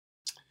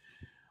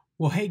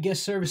Well, hey,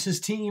 guest services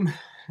team,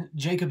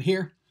 Jacob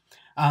here.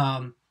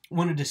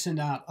 Wanted to send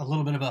out a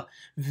little bit of a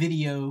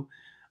video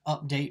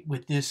update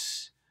with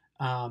this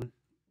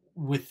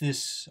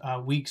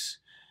week's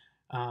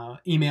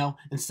email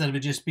instead of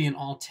it just being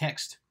all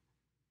text.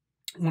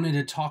 Wanted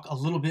to talk a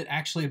little bit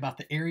actually about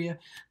the area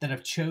that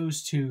I've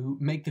chose to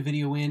make the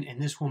video in,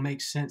 and this will make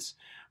sense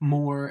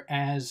more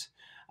as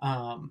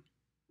I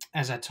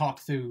talk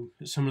through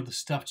some of the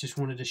stuff. Just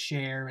wanted to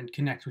share and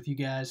connect with you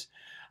guys.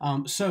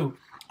 So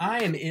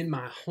I am in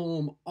my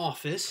home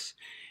office,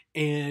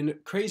 and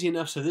crazy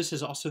enough, so this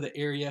is also the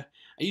area.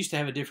 I used to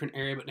have a different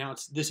area, but now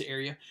it's this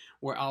area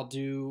where I'll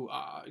do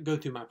go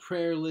through my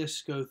prayer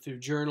list, go through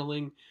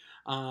journaling,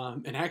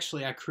 and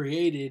actually I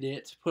created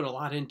it, put a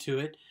lot into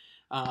it.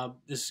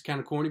 This is kind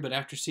of corny, but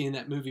after seeing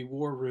that movie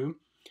War Room,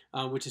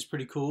 which is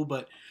pretty cool.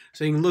 But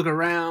so you can look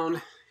around,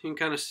 you can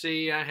kind of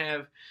see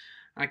I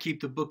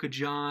keep the Book of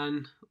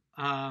John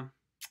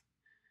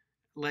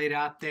laid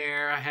out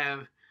there. I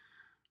have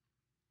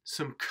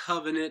some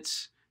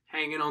covenants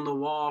hanging on the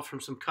wall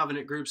from some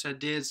covenant groups I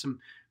did, some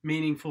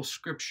meaningful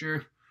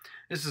scripture.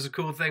 This is a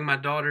cool thing my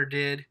daughter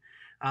did.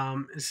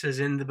 It says,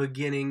 "In the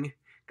beginning,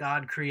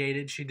 God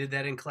created." She did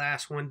that in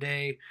class one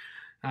day.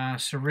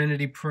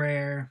 Serenity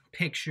prayer,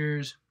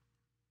 pictures,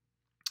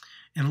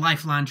 and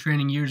Lifeline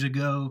training years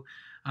ago.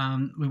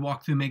 We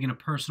walked through making a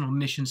personal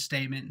mission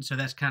statement, and so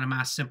that's kind of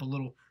my simple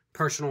little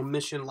personal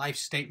mission life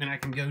statement I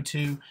can go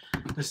to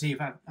see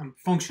if I'm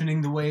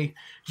functioning the way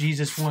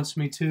Jesus wants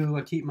me to.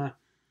 I keep my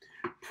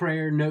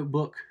prayer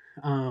notebook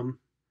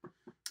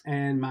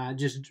and my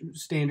just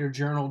standard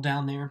journal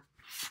down there.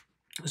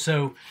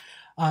 So,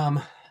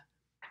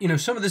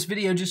 some of this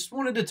video just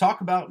wanted to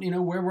talk about,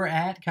 where we're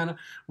at, kind of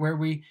where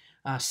we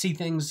see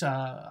things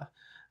and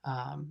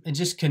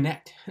just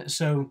connect.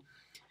 So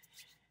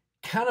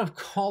kind of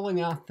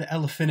calling out the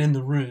elephant in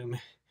the room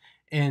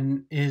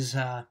and is,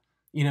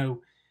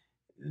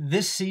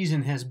 this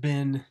season has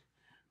been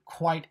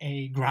quite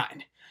a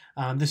grind.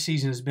 This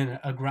season has been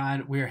a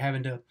grind. We're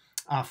having to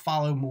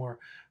follow more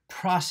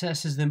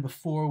processes than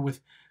before with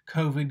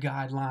COVID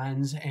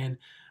guidelines and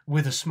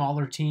with a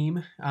smaller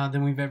team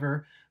than we've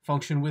ever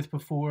functioned with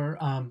before.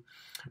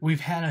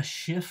 We've had a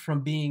shift from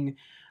being,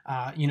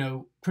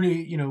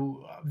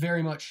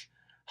 very much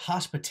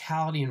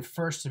hospitality and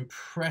first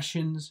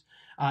impressions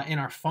in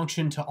our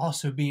function to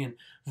also being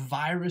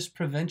virus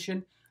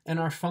prevention in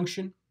our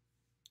function.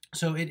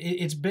 So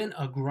it's been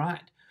a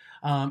grind.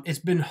 It's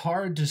been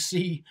hard to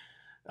see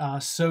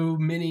so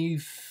many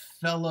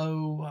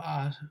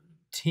fellow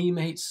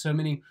teammates, so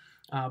many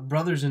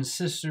brothers and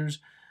sisters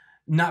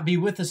not be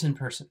with us in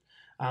person.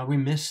 We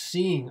miss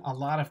seeing a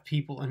lot of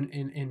people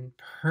in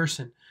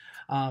person.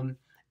 And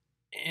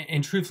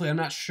truthfully, I'm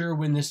not sure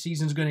when this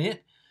season's going to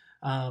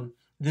end.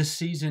 This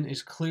season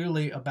is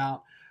clearly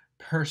about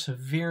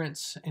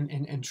perseverance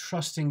and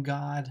trusting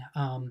God.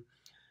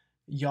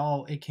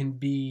 Y'all, it can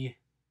be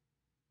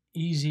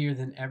easier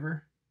than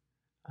ever.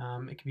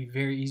 It can be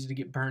very easy to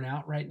get burnt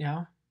out right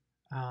now.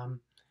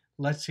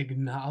 Let's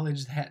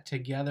acknowledge that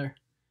together,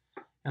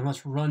 and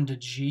let's run to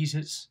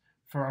Jesus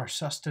for our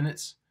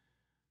sustenance.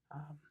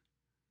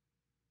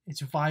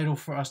 It's vital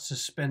for us to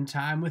spend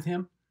time with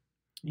Him.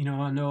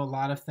 I know a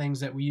lot of things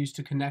that we used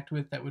to connect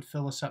with that would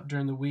fill us up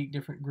during the week,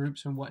 different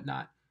groups and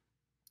whatnot,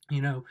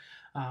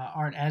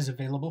 aren't as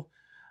available.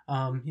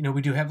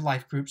 We do have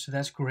life groups, so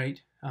that's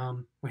great.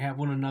 We have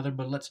one another,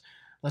 but let's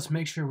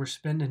make sure we're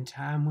spending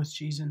time with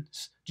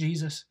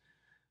Jesus.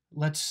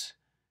 Let's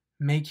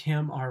make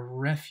Him our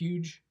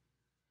refuge.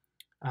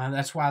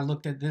 That's why I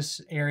looked at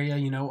this area.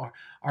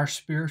 Our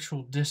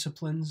spiritual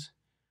disciplines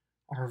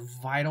are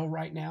vital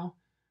right now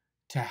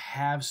to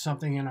have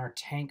something in our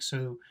tank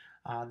so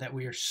that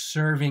we are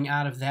serving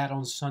out of that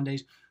on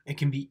Sundays. It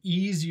can be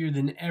easier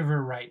than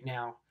ever right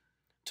now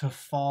to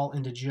fall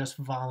into just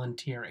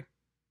volunteering,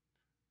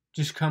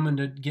 just coming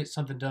to get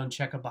something done,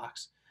 check a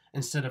box,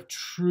 instead of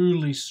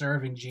truly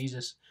serving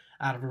Jesus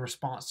out of a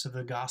response to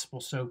the gospel.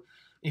 So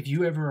if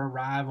you ever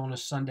arrive on a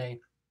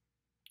Sunday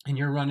and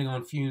you're running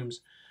on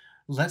fumes,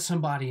 let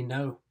somebody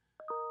know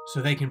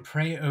so they can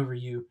pray over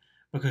you,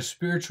 because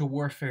spiritual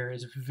warfare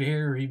is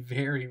very,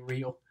 very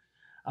real.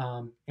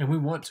 And we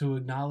want to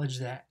acknowledge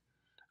that.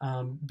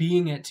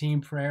 Being at team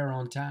prayer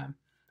on time.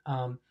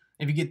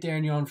 If you get there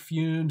and you're on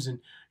fumes and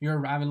you're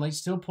arriving late,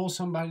 still pull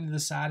somebody to the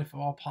side if at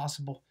all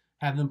possible.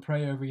 Have them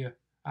pray over you.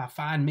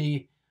 Find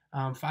me.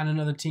 Find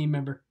another team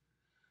member.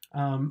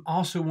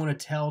 Also want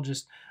to tell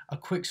just a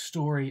quick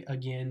story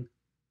again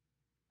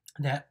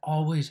that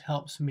always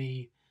helps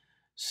me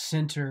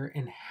center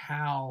in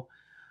how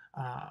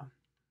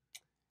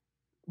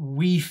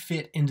we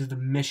fit into the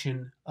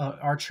mission,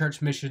 our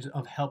church mission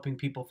of helping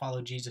people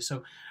follow Jesus.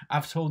 So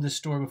I've told this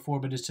story before,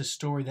 but it's a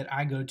story that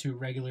I go to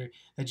regularly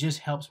that just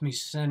helps me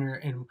center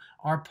in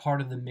our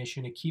part of the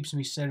mission. It keeps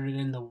me centered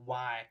in the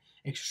why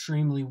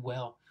extremely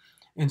well.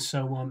 And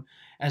so,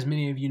 as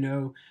many of you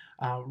know,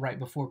 right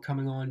before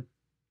coming on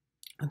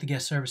with the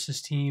guest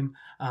services team,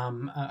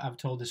 I've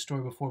told this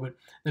story before, but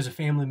there's a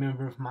family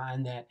member of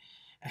mine that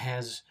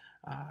has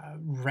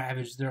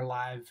ravaged their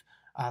life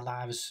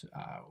lives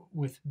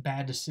with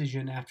bad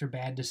decision after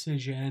bad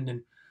decision,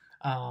 and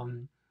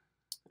um,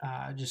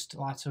 just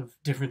lots of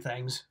different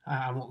things.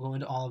 I won't go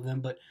into all of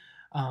them, but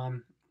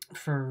um,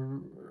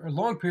 for a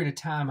long period of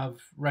time,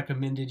 I've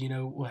recommended,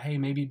 well, hey,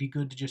 maybe it'd be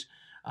good to just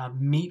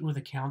meet with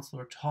a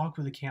counselor, talk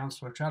with a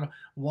counselor, try to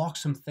walk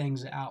some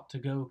things out to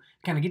go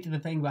kind of get to the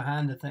thing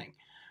behind the thing.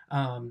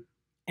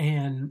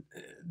 And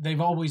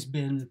they've always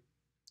been,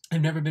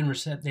 they've never been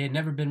receptive. They had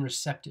never been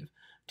receptive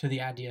to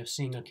the idea of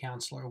seeing a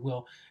counselor.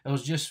 Well, it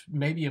was just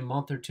maybe a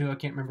month or two, I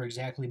can't remember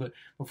exactly, but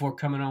before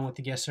coming on with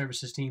the guest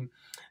services team,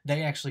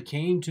 they actually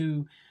came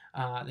to,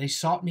 they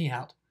sought me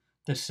out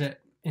to sit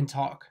and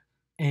talk,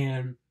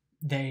 and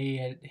they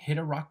had hit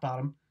a rock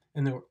bottom,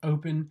 and they were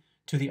open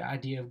to the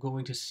idea of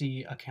going to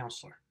see a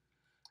counselor.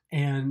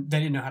 And they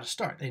didn't know how to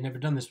start. They'd never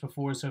done this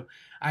before, so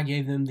I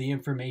gave them the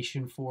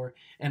information for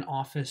an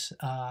office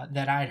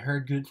that I had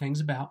heard good things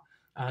about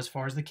as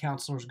far as the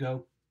counselors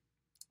go.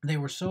 They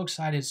were so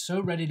excited,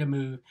 so ready to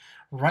move.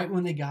 Right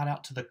when they got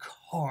out to the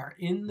car,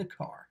 in the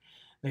car,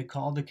 they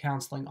called the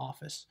counseling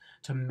office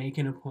to make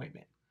an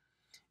appointment.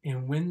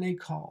 And when they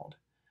called,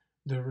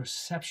 the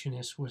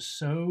receptionist was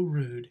so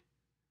rude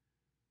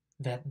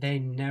that they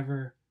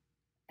never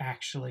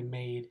actually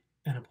made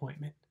an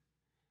appointment.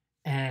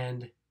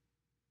 And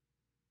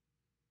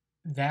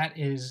that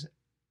is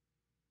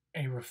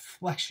a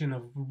reflection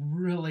of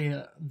really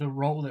the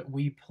role that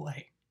we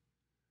play.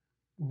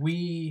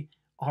 We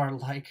are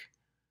like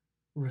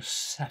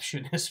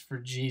receptionists for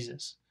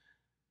Jesus.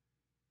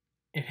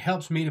 It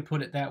helps me to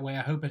put it that way.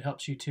 I hope it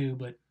helps you too,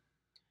 but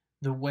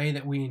the way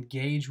that we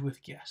engage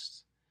with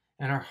guests,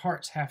 and our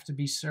hearts have to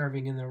be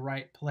serving in the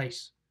right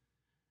place.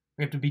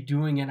 We have to be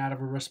doing it out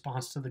of a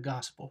response to the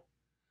gospel.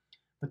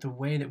 But the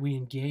way that we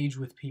engage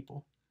with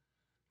people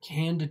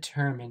can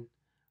determine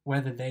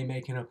whether they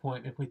make an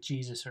appointment with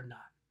Jesus or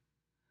not.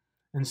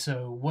 And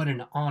so what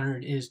an honor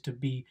it is to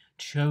be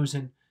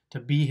chosen to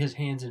be his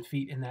hands and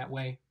feet in that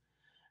way.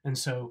 And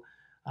so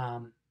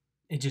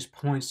it just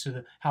points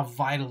to how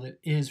vital it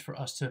is for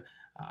us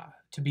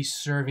to be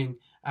serving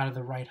out of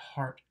the right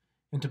heart,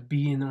 and to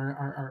be in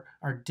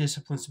our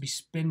disciplines, to be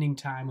spending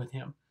time with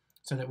him,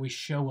 so that we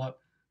show up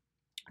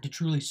to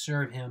truly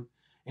serve him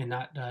and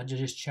not to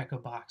just check a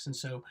box. And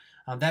so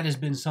that has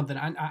been something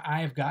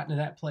I have gotten to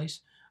that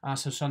place.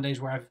 So Sundays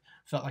where I've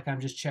felt like I'm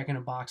just checking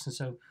a box. And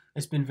so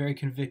it's been very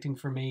convicting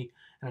for me,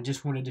 and I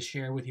just wanted to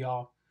share with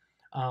y'all.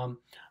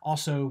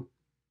 Also,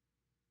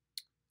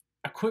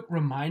 a quick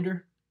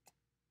reminder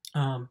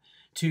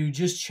to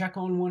just check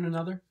on one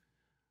another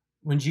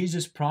when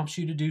Jesus prompts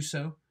you to do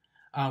so,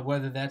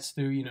 whether that's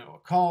through a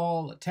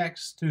call, a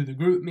text, through the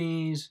group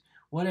me's,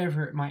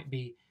 whatever it might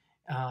be.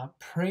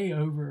 Pray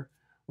over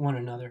one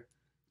another,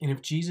 and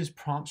if Jesus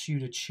prompts you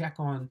to check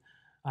on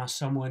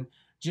someone,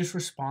 just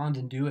respond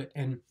and do it.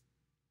 And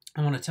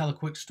I want to tell a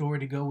quick story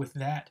to go with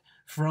that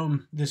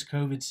from this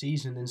COVID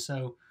season. And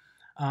so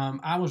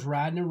I was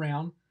riding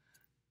around,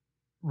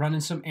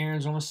 running some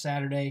errands on a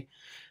Saturday,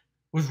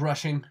 was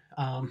rushing,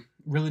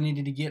 really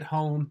needed to get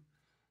home,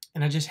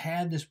 and I just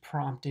had this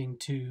prompting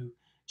to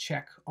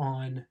check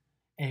on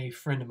a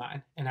friend of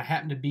mine, and I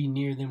happened to be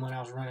near them when I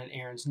was running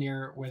errands,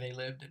 near where they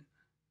lived, and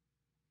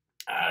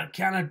I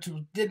kind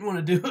of didn't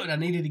want to do it. I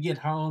needed to get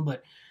home,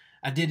 but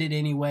I did it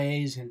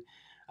anyways, and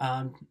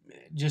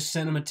just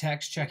sent them a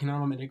text checking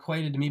on them. It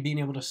equated to me being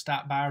able to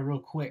stop by real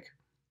quick.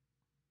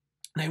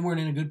 They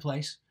weren't in a good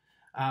place.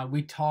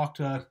 We talked.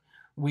 I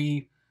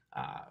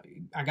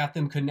got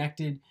them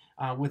connected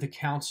with a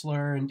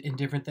counselor and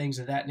different things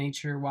of that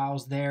nature while I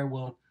was there.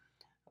 Well,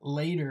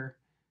 later,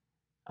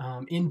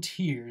 in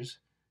tears,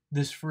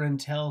 this friend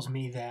tells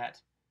me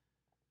that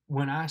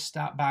when I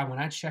stopped by, when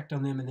I checked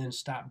on them and then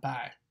stopped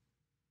by,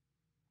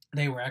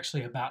 they were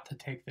actually about to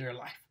take their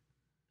life.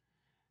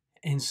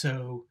 And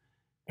so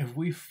if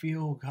we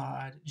feel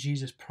God,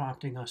 Jesus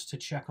prompting us to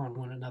check on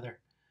one another,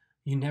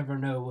 you never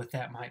know what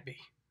that might be.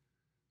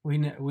 We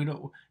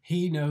don't.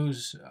 He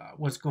knows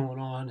what's going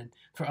on, and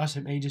for us,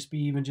 it may just be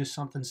even just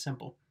something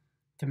simple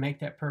to make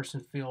that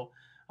person feel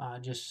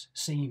just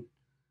seen,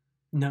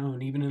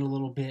 known, even in a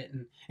little bit.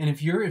 And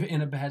if you're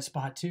in a bad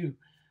spot too,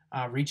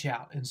 reach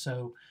out. And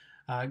so,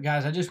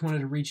 guys, I just wanted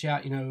to reach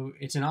out.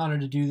 It's an honor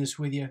to do this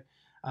with you.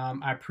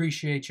 I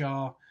appreciate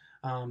y'all.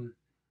 I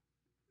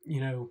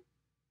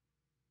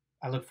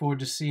look forward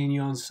to seeing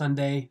you on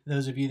Sunday.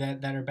 Those of you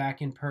that are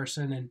back in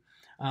person, and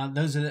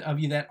those of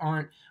you that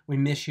aren't, we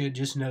miss you.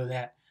 Just know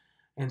that.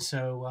 And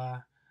so,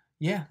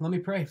 let me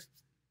pray.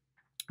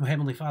 Well,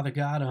 Heavenly Father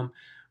God,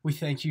 we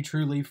thank you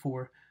truly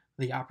for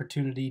the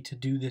opportunity to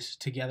do this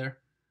together.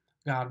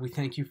 God, we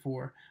thank you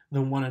for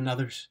the one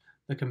another's,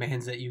 the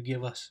commands that you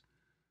give us.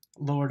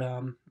 Lord,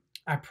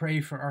 I pray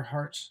for our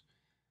hearts.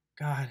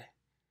 God,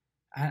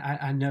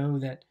 I know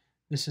that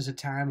this is a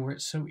time where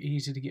it's so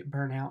easy to get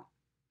burnt out.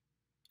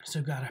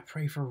 So God, I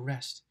pray for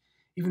rest,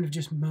 even if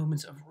just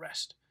moments of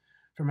rest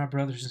for my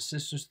brothers and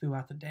sisters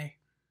throughout the day,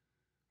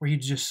 where you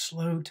just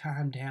slow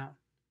time down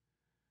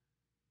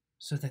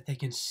so that they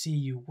can see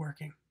you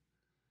working.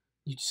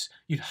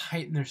 You'd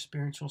heighten their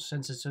spiritual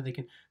senses so they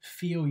can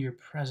feel your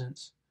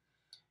presence.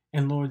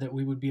 And Lord, that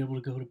we would be able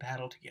to go to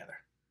battle together.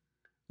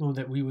 Lord,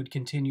 that we would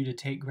continue to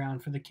take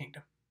ground for the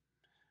kingdom.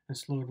 And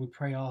so, Lord, we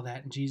pray all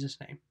that in Jesus'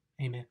 name.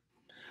 Amen.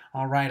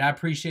 All right, I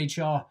appreciate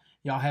y'all.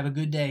 Y'all have a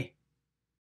good day.